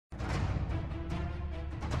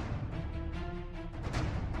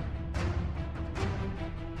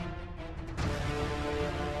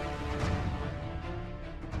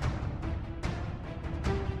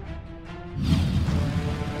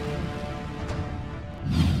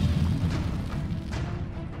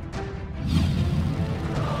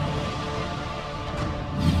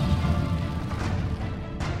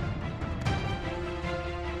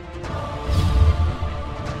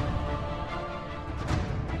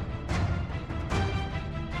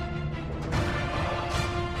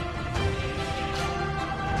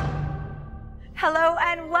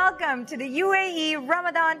welcome to the UAE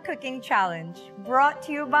Ramadan Cooking Challenge, brought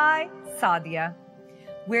to you by Sadia.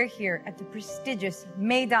 We're here at the prestigious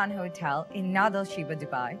Meydan Hotel in Nad Al Shiba,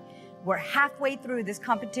 Dubai. We're halfway through this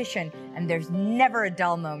competition and there's never a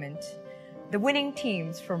dull moment. The winning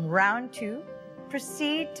teams from round 2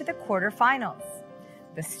 proceed to the quarterfinals.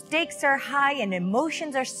 The stakes are high and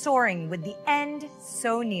emotions are soaring with the end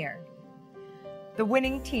so near. The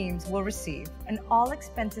winning teams will receive an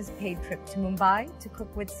all-expenses-paid trip to Mumbai to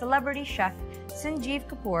cook with celebrity chef Sanjeev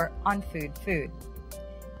Kapoor on Food.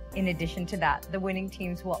 In addition to that, the winning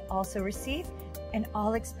teams will also receive an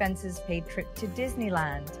all-expenses-paid trip to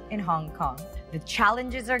Disneyland in Hong Kong. The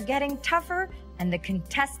challenges are getting tougher and the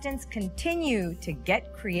contestants continue to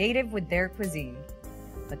get creative with their cuisine.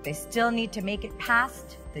 But they still need to make it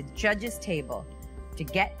past the judges' table to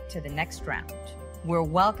get to the next round. We're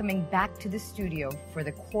welcoming back to the studio for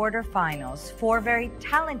the quarterfinals 4 very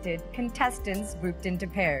talented contestants grouped into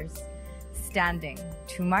pairs. Standing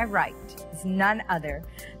to my right is none other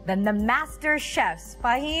than the master chefs,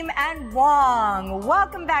 Fahim and Wong.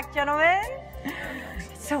 Welcome back, gentlemen.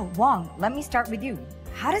 So, Wong, let me start with you.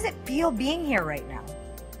 How does it feel being here right now?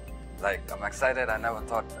 I'm excited. I never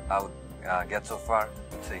thought I would get so far.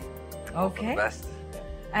 Let's see. Okay. For the best.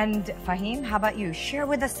 And Fahim, how about you? Share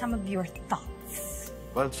with us some of your thoughts.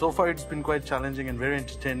 Well, so far it's been quite challenging and very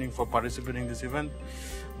entertaining for participating in this event.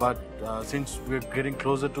 But since we're getting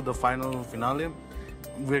closer to the finale,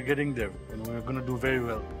 we're getting there and we're going to do very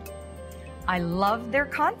well. I love their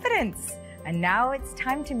confidence. And now it's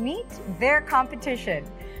time to meet their competition.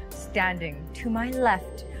 Standing to my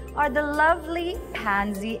left are the lovely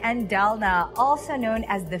Pansy and Delna, also known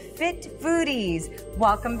as the Fit Foodies.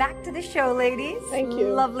 Welcome back to the show, ladies. Thank you.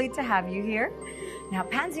 Lovely to have you here. Now,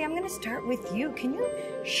 Pansy, I'm going to start with you. Can you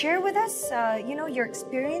share with us, your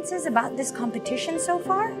experiences about this competition so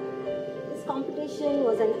far? This competition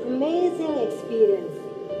was an amazing experience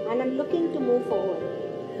and I'm looking to move forward.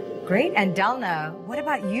 Great. And Delna, what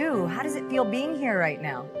about you? How does it feel being here right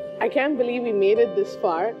now? I can't believe we made it this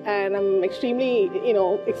far and I'm extremely,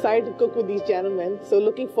 excited to cook with these gentlemen. So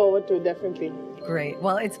looking forward to it, definitely. Great.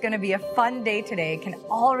 Well, it's going to be a fun day today. Can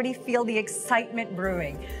already feel the excitement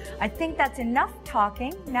brewing. I think that's enough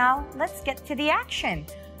talking. Now, let's get to the action.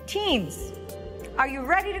 Teams, are you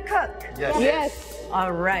ready to cook? Yes. Yes.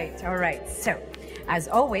 All right. So, as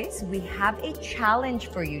always, we have a challenge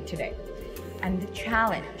for you today. And the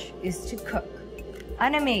challenge is to cook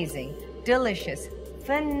an amazing, delicious,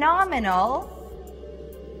 phenomenal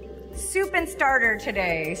soup and starter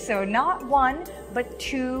today. So not 1, but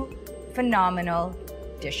 2 phenomenal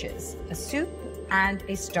dishes, a soup and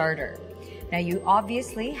a starter. Now you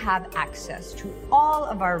obviously have access to all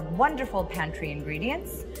of our wonderful pantry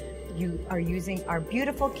ingredients. You are using our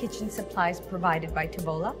beautiful kitchen supplies provided by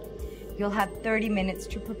Tabola. You'll have 30 minutes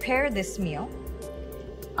to prepare this meal.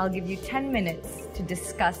 I'll give you 10 minutes to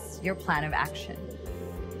discuss your plan of action.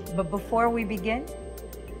 But before we begin,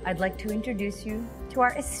 I'd like to introduce you to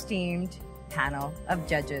our esteemed panel of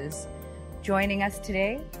judges. Joining us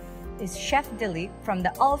today is Chef Dilip from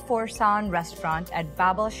the Al Forsan restaurant at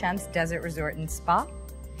Bab al Shams Desert Resort and Spa,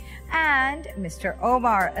 and Mr.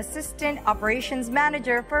 Omar, Assistant Operations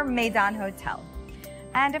Manager for Meydan Hotel.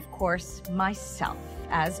 And of course, myself.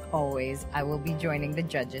 As always, I will be joining the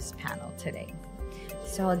judges panel today.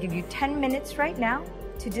 So I'll give you 10 minutes right now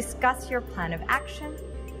to discuss your plan of action,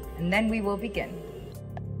 and then we will begin.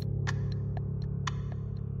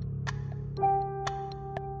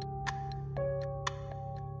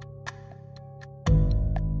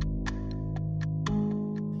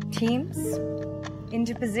 Teams,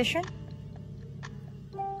 into position.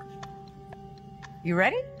 You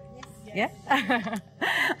ready? Yes. Yeah?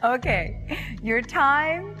 Okay, your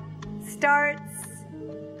time starts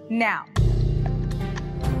now.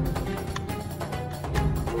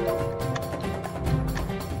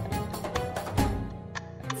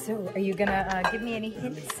 So, are you gonna give me any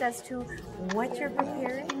hints as to what you're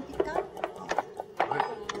preparing?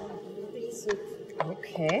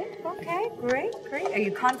 Okay, great. Are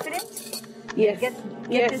you confident? Yes.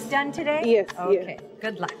 Get this done today? Yes. Okay,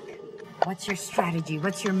 good luck. What's your strategy?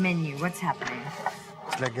 What's your menu? What's happening?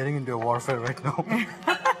 It's like getting into a warfare right now.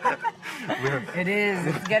 It is.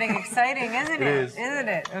 It's getting exciting, isn't it? It is. Isn't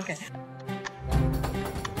it? Okay.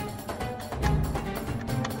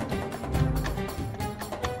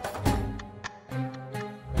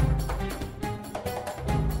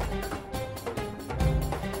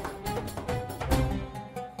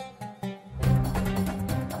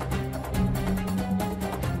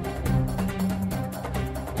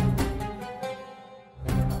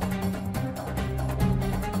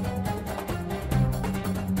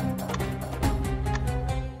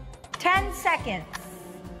 seconds.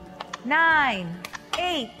 9,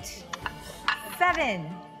 8, 7,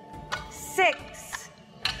 6,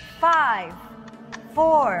 5,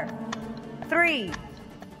 4, 3,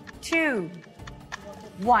 2,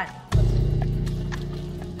 1.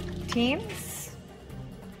 Teams?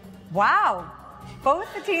 Wow. Both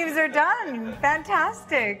the teams are done.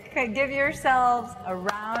 Fantastic. Give yourselves a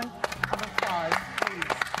round of applause, please.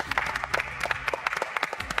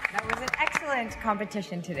 That was an excellent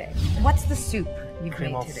competition today. What's the soup you've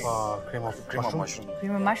made today? Cream of mushroom.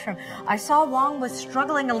 Cream of mushroom. I saw Wong was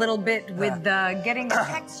struggling a little bit with getting the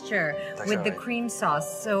texture with the cream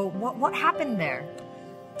sauce. So what happened there?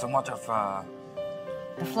 Too much of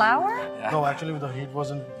The flour? yeah. No, actually, the heat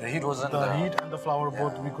wasn't. The heat wasn't. The heat and the flour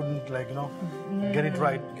both we couldn't get it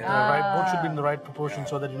right. Both should be in the right proportion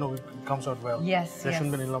so that it comes out well. Yes, There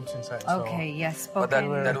shouldn't yes. be any lumps inside. Okay, So. yes, But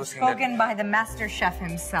that was spoken by the master chef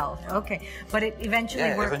himself. Okay, but it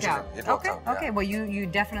eventually worked out. It worked out, Okay. Well, you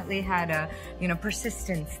definitely had a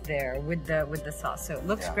persistence there with the sauce, so it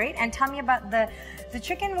looks great. And tell me about the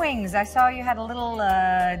chicken wings. I saw you had a little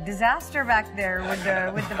disaster back there with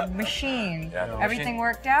the machine. Yeah, the Everything machine.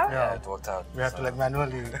 worked out. Yeah, it worked out. We had to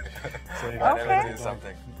manually. Okay.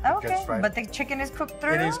 Something. Okay, but the chicken is cooked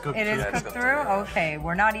through? It is cooked It is through. cooked through? Okay,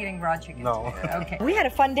 we're not eating raw chicken No. today. Okay. We had a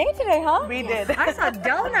fun day today, huh? We did. I saw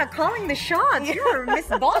Delna calling the shots. You were Miss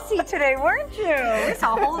Bossy today, weren't you? We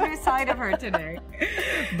saw a whole new side of her today.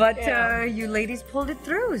 But you ladies pulled it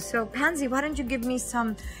through. So, Pansy, why don't you give me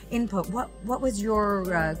some input? What was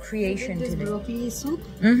your creation This today? broccoli soup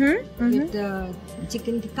Mm-hmm. with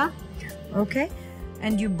chicken tikka. Okay.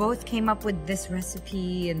 And you both came up with this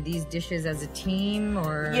recipe and these dishes as a team,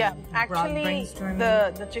 or Yeah, broad actually, brainstorming?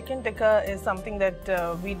 the chicken tikka is something that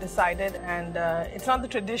we decided, and it's not the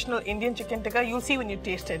traditional Indian chicken tikka. You'll see when you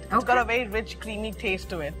taste it. It's got a very rich, creamy taste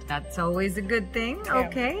to it. That's always a good thing. Yeah.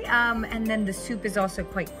 Okay. And then the soup is also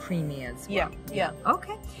quite creamy as well. Yeah.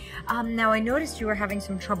 Okay. Now I noticed you were having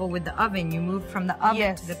some trouble with the oven. You moved from the oven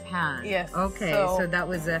Yes. to the pan. Yes. Okay. So that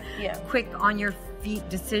was a quick on your feet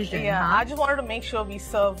decision. Yeah, huh? I just wanted to make sure we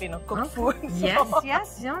serve, cooked food. So.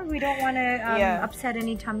 Yes. No, we don't want to upset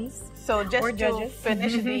any tummies. So just Or to judges.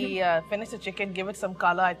 finish the chicken, give it some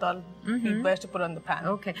color, I thought it'd be best to put on the pan.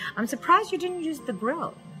 Okay. I'm surprised you didn't use the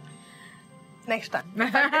grill. Next time,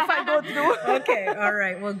 if I go through. Okay. All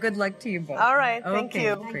right. Well, good luck to you both. All right, thank Okay,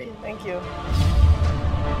 you. great. Thank you.